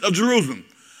residents of Jerusalem.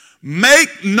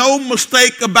 Make no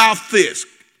mistake about this.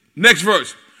 Next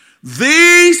verse.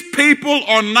 These people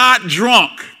are not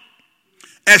drunk,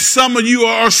 as some of you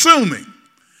are assuming.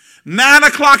 9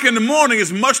 o'clock in the morning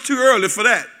is much too early for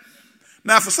that.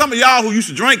 Now, for some of y'all who used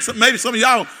to drink, maybe some of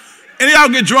y'all, any of y'all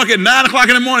get drunk at 9 o'clock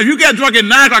in the morning. If you get drunk at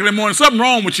 9 o'clock in the morning, something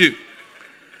wrong with you.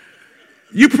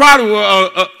 You probably were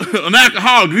an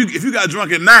alcoholic if you got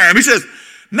drunk at 9. He says,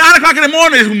 9 o'clock in the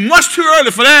morning is much too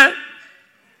early for that.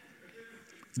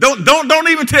 Don't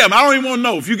even tell me. I don't even want to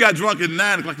know if you got drunk at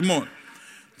 9 o'clock in the morning.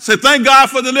 Say, thank God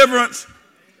for deliverance.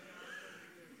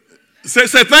 Say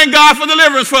thank God for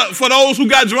deliverance for those who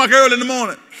got drunk early in the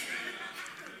morning.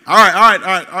 All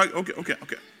right.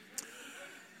 Okay.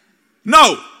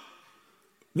 No.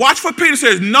 Watch what Peter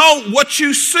says. No, what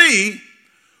you see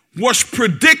was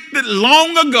predicted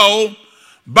long ago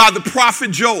by the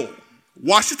prophet Joel.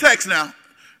 Watch the text now.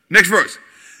 Next verse.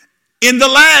 In the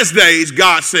last days,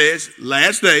 God says,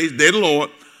 last days, day of the Lord,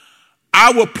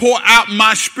 I will pour out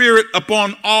my spirit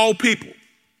upon all people.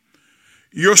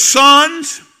 Your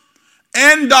sons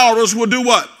and daughters will do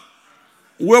what?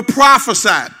 Will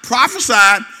prophesy.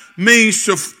 Prophesy means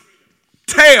to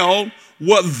tell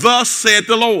what thus said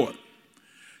the Lord.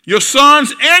 Your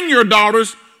sons and your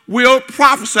daughters will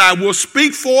prophesy, will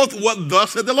speak forth what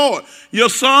thus said the Lord. Your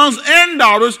sons and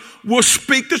daughters will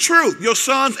speak the truth. Your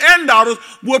sons and daughters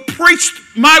will preach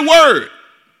my word.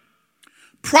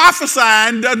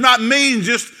 Prophesying does not mean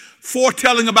just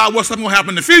foretelling about what's going to happen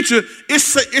in the future.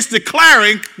 It's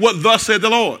declaring what thus said the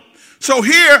Lord. So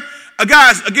here,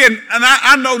 guys, again, and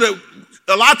I know that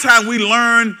a lot of times we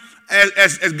learn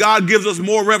as God gives us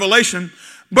more revelation.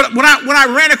 But when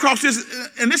I ran across this,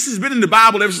 and this has been in the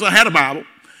Bible ever since I had a Bible,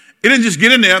 it didn't just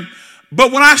get in there.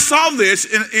 But when I saw this,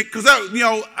 because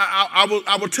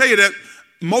I will tell you that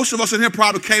most of us in here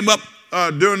probably came up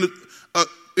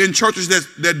in churches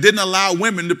that didn't allow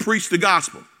women to preach the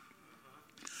gospel.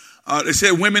 They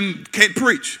said women can't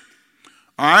preach.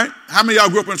 All right? How many of y'all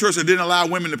grew up in a church that didn't allow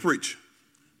women to preach?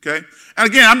 Okay? And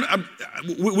again,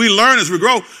 we learn as we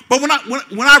grow. But when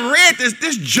I read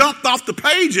this jumped off the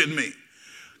page at me.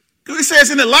 Because it says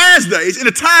in the last days, in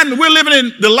the time that we're living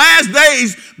in, the last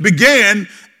days began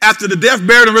after the death,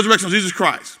 burial, and resurrection of Jesus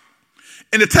Christ.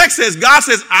 And the text says, God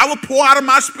says, I will pour out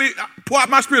my spirit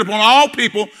upon all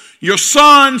people. Your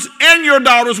sons and your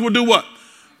daughters will do what?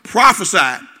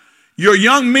 Prophesy. Your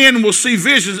young men will see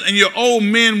visions, and your old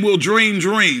men will dream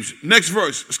dreams. Next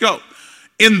verse. Let's go.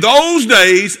 in those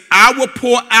days, I will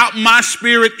pour out my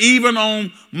spirit even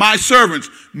on my servants,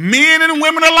 men and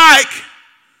women alike,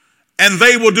 and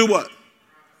they will do what?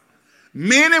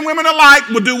 Men and women alike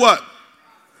will do what?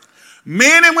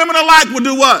 Men and women alike will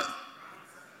do what?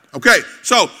 Okay,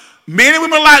 so men and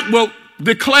women alike will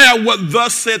declare what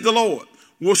thus said the Lord,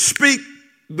 will speak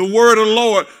the word of the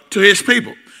Lord to his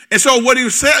people. And so what he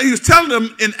was telling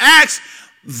them in Acts,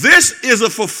 this is a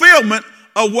fulfillment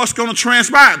of what's going to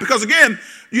transpire. Because again,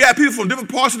 you have people from different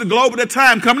parts of the globe at that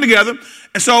time coming together.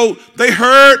 And so they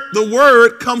heard the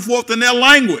word come forth in their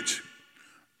language.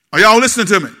 Are y'all listening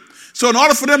to me? So in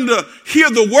order for them to hear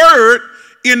the word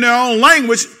in their own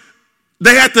language,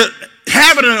 they had to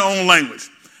have it in their own language.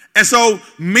 And so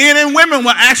men and women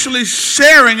were actually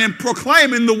sharing and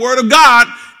proclaiming the word of God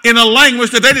in a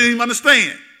language that they didn't even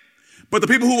understand. But the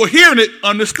people who were hearing it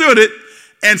understood it.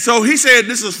 And so he said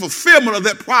this is fulfillment of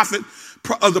that prophet,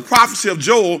 of the prophecy of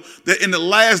Joel, that in the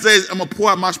last days I'm going to pour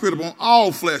out my spirit upon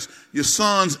all flesh, your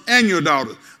sons and your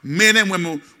daughters. Men and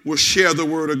women will share the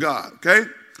word of God, okay?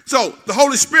 So the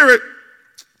Holy Spirit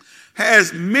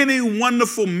has many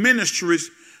wonderful ministries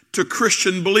to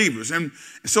Christian believers. And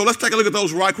so let's take a look at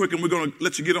those right quick, and we're going to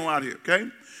let you get on out of here, okay?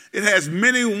 It has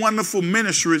many wonderful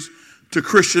ministries to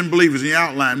Christian believers in the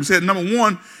outline. We said, number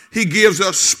one, he gives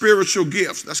us spiritual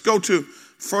gifts. Let's go to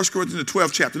 1 Corinthians, the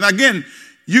 12th chapter. Now, again,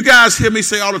 you guys hear me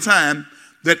say all the time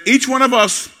that each one of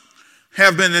us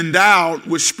have been endowed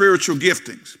with spiritual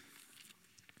giftings.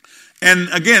 And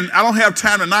again, I don't have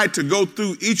time tonight to go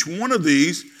through each one of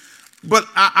these, but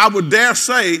I would dare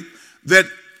say that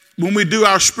when we do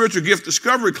our spiritual gift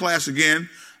discovery class again,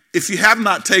 if you have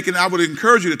not taken it, I would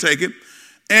encourage you to take it.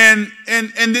 And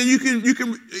then you can,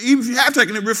 even if you have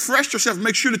taken it, refresh yourself,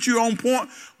 make sure that you're on point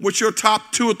with your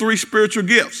top 2 or 3 spiritual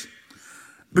gifts.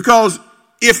 Because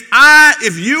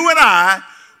if you and I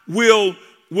will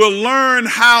learn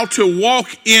how to walk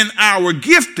in our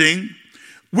gifting,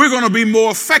 we're going to be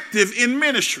more effective in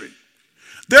ministry.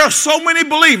 There are so many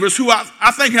believers who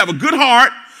I think have a good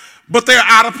heart, but they're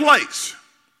out of place.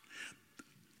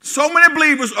 So many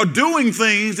believers are doing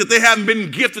things that they haven't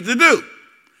been gifted to do.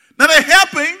 Now they're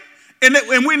helping,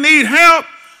 and we need help,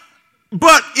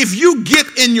 but if you get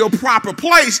in your proper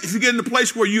place, if you get in the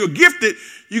place where you're gifted,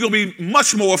 you're going to be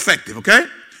much more effective, okay?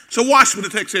 So watch what the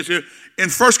text says here in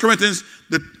 1 Corinthians,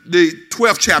 the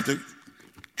 12th chapter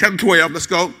 12, let's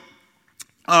go,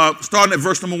 starting at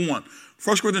verse number 1.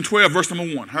 1 Corinthians 12, verse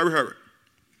number 1. Hurry.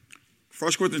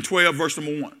 1 Corinthians 12, verse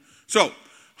number 1. So,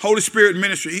 Holy Spirit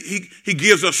ministry, he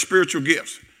gives us spiritual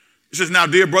gifts. It says, now,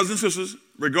 dear brothers and sisters,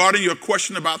 regarding your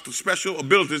question about the special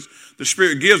abilities the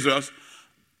Spirit gives us,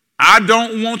 I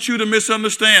don't want you to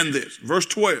misunderstand this. Verse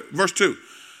 2.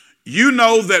 You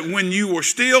know that when you were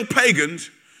still pagans,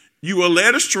 you were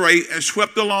led astray and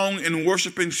swept along in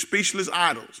worshiping speechless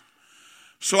idols.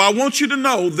 So I want you to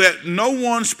know that no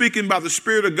one speaking by the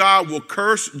Spirit of God will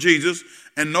curse Jesus,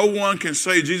 and no one can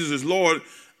say Jesus is Lord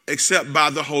except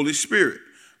by the Holy Spirit.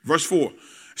 Verse 4 it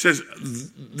says,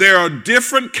 there are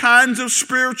different kinds of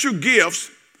spiritual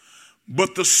gifts,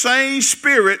 but the same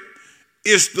Spirit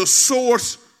is the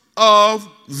source of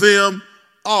them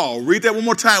all. Read that one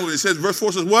more time. It says, verse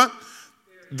 4 says what?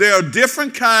 There are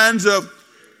different kinds of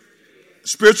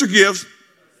spiritual gifts,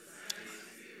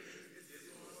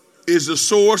 is the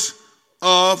source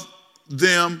of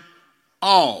them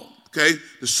all. Okay?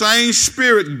 The same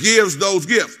Spirit gives those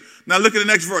gifts. Now look at the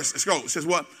next verse. Let's go. It says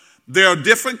what? There are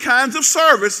different kinds of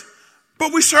service,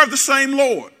 but we serve the same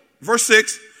Lord. Verse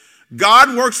 6,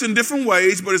 God works in different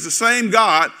ways, but it's the same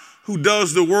God who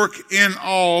does the work in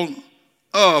all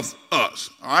of us.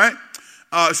 All right?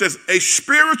 It says a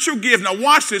spiritual gift. Now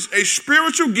watch this. A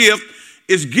spiritual gift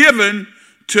is given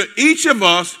to each of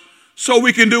us so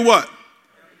we can do what?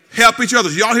 Help each other.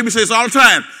 Y'all hear me say this all the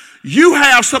time. You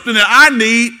have something that I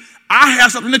need. I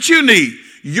have something that you need.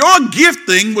 Your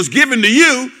gifting was given to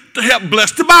you to help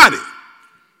bless the body.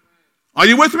 Are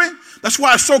you with me? That's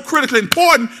why it's so critically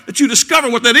important that you discover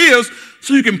what that is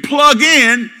so you can plug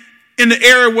in the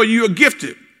area where you are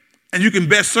gifted and you can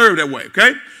best serve that way,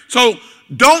 okay? So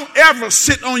don't ever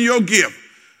sit on your gift.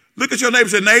 Look at your neighbor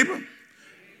and say, neighbor,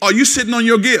 are you sitting on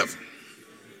your gift?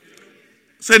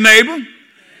 Say, neighbor,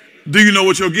 do you know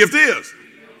what your gift is?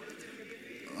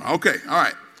 Okay, all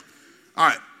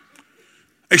right.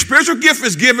 A spiritual gift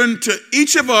is given to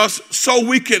each of us so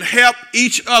we can help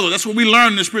each other. That's what we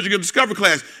learned in the spiritual gift discovery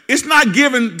class. It's not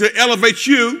given to elevate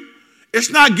you. It's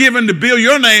not given to build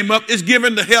your name up. It's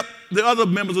given to help the other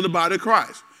members of the body of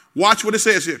Christ. Watch what it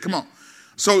says here. Come on.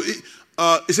 So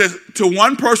it says, to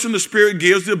one person, the Spirit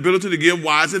gives the ability to give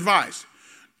wise advice.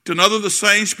 To another, the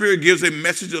same Spirit gives a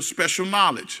message of special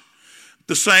knowledge.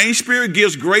 the same Spirit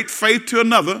gives great faith to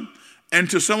another, and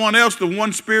to someone else, the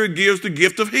one Spirit gives the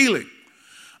gift of healing.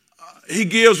 He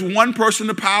gives one person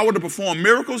the power to perform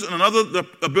miracles and another the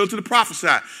ability to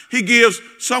prophesy. He gives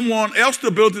someone else the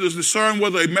ability to discern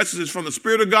whether a message is from the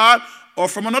Spirit of God or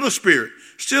from another spirit.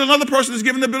 Still another person is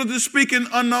given the ability to speak in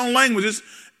unknown languages,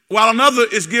 while another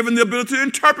is given the ability to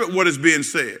interpret what is being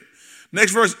said.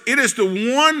 Next verse, it is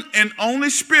the one and only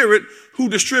Spirit who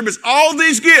distributes all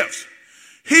these gifts.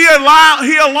 He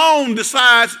alone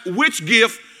decides which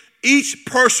gift each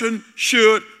person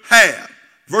should have.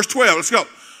 Verse 12, let's go.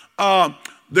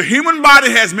 The human body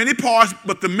has many parts,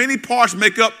 but the many parts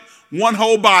make up one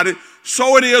whole body.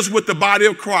 So it is with the body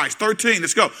of Christ. 13,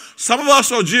 let's go. Some of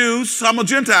us are Jews, some are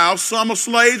Gentiles, some are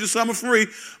slaves, and some are free.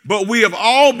 But we have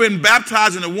all been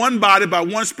baptized into one body by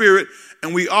one Spirit,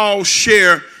 and we all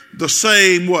share the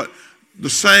same what?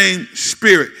 The same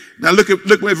Spirit. Now look at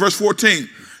verse 14. It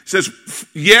says,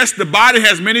 yes, the body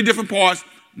has many different parts,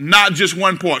 not just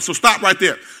one part. So stop right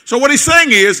there. So what he's saying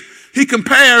is, he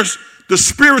compares the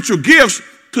spiritual gifts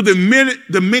to the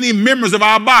many members of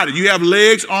our body. You have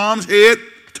legs, arms, head,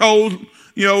 toes,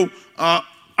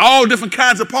 all different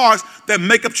kinds of parts that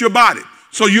make up your body.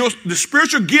 So the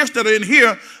spiritual gifts that are in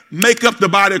here make up the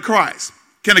body of Christ.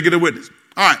 Can I get a witness?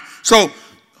 All right. So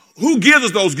who gives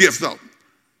us those gifts, though?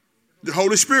 The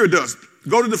Holy Spirit does.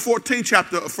 Go to the 14th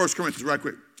chapter of 1 Corinthians right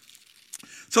quick.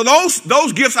 So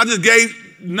those gifts I just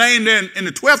named in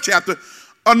the 12th chapter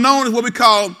are known as what we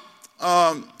call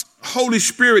Holy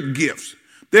Spirit gifts.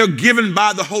 They're given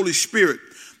by the Holy Spirit.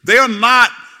 They are not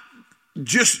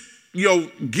just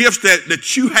gifts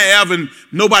that you have and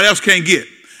nobody else can get.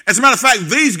 As a matter of fact,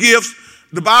 these gifts,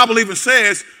 the Bible even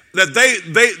says that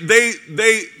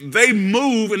they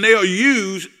move and they are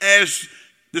used as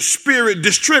the Spirit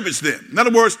distributes them. In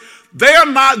other words, they are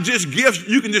not just gifts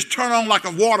you can just turn on like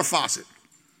a water faucet.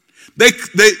 They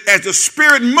as the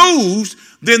Spirit moves,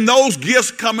 then those gifts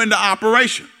come into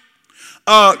operation.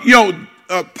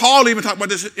 Paul even talked about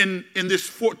this in this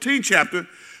 14th chapter,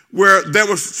 where there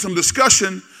was some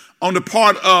discussion on the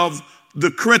part of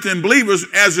the Corinthian believers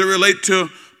as it relates to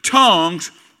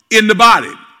tongues in the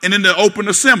body and in the open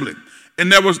assembly. And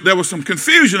there was some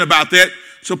confusion about that.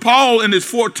 So Paul in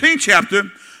this 14th chapter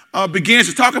begins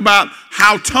to talk about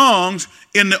how tongues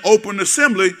in the open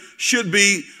assembly should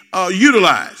be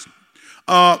utilized.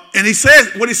 And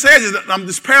what he says is, I'm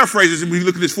just paraphrasing when you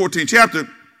look at this 14th chapter.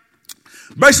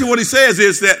 Basically what he says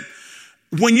is that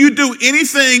when you do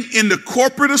anything in the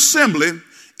corporate assembly,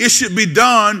 it should be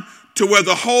done to where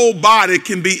the whole body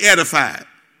can be edified.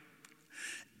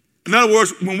 In other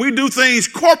words, when we do things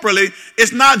corporately,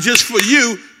 it's not just for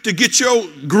you to get your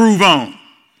groove on.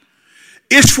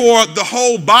 It's for the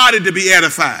whole body to be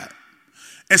edified.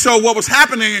 And so what was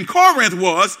happening in Corinth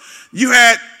was you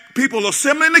had people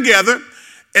assembling together,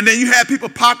 and then you had people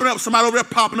popping up, somebody over there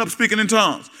popping up speaking in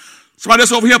tongues. Somebody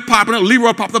else over here popping up.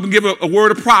 Leroy popped up and gave a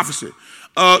word of prophecy.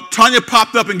 Tanya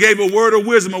popped up and gave a word of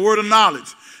wisdom, a word of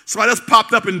knowledge. Somebody else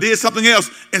popped up and did something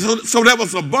else. And so there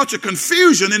was a bunch of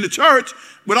confusion in the church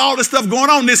with all this stuff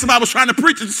going on. Then somebody was trying to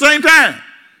preach at the same time.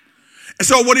 And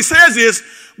so what he says is,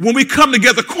 when we come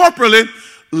together corporately,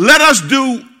 let us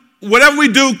do whatever we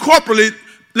do corporately,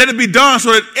 let it be done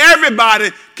so that everybody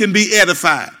can be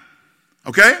edified.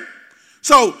 Okay?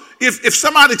 So if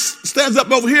somebody stands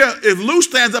up over here, if Lou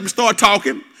stands up and start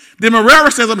talking, then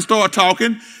Marrera stands up and start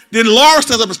talking, then Laura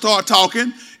stands up and start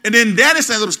talking, and then Danny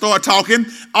stands up and start talking,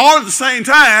 all at the same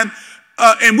time,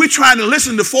 and we're trying to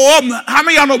listen to four of them. How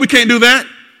many of y'all know we can't do that?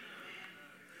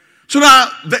 So now,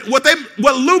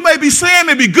 what Lou may be saying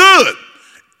may be good.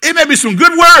 It may be some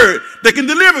good word that can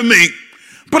deliver me,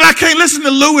 but I can't listen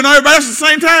to Lou and everybody else at the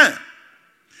same time.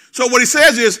 So what he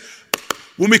says is,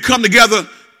 when we come together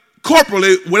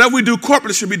corporately, whatever we do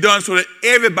corporately should be done so that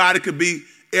everybody could be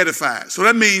edified. So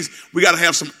that means we got to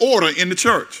have some order in the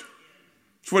church.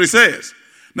 That's what he says.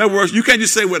 In other words, you can't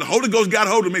just say, well, the Holy Ghost got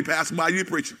hold of me, Pastor, while you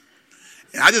preaching.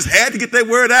 And I just had to get that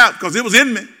word out because it was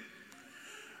in me.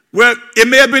 Well, it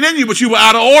may have been in you, but you were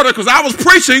out of order because I was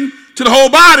preaching to the whole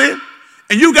body,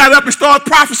 and you got up and started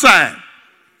prophesying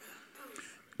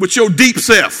with your deep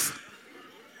self.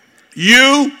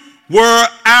 You were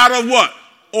out of what?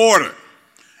 Order.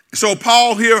 So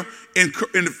Paul here in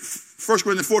 1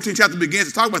 Corinthians 14 chapter begins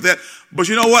to talk about that. But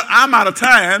you know what? I'm out of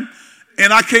time,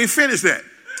 and I can't finish that.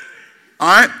 All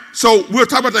right? So we'll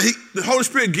talk about the Holy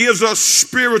Spirit gives us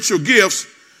spiritual gifts,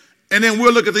 and then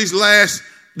we'll look at these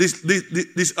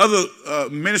other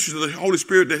ministries of the Holy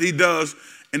Spirit that he does,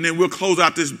 and then we'll close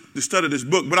out the study of this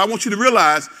book. But I want you to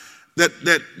realize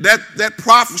that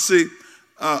prophecy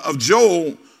of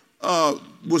Joel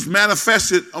was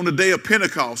manifested on the day of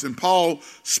Pentecost, and Paul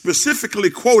specifically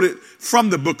quoted from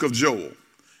the book of Joel.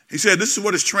 He said, this is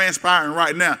what is transpiring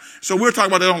right now. So we'll talk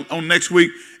about that on next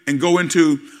week and go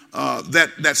into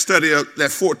that study of that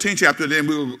 14th chapter. Then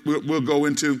we'll go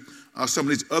into some of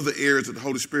these other areas that the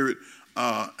Holy Spirit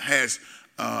has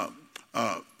a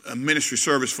ministry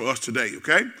service for us today.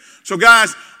 Okay, so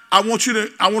guys, I want you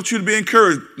to be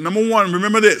encouraged. Number one,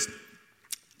 remember this: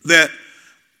 that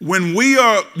when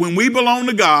we belong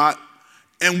to God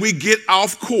and we get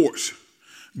off course,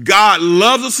 God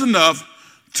loves us enough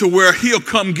to where he'll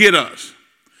come get us.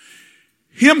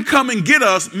 Him come and get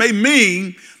us may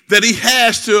mean that he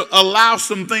has to allow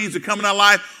some things to come in our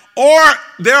life, or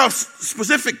there are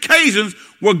specific occasions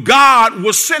where God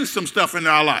will send some stuff in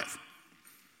our life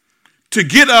to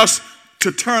get us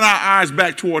to turn our eyes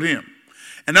back toward him.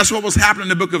 And that's what was happening in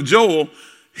the book of Joel.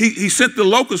 He sent the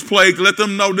locust plague to let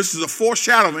them know this is a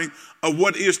foreshadowing of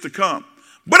what is to come.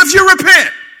 But if you repent,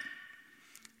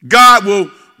 God will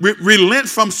relent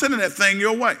from sending that thing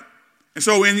your way. And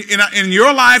so in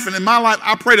your life and in my life,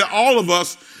 I pray that all of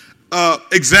us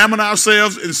examine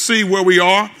ourselves and see where we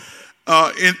are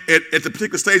at the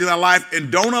particular stage of our life,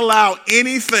 and don't allow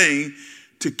anything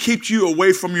to keep you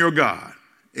away from your God.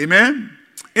 Amen?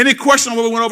 Any question on what we went over?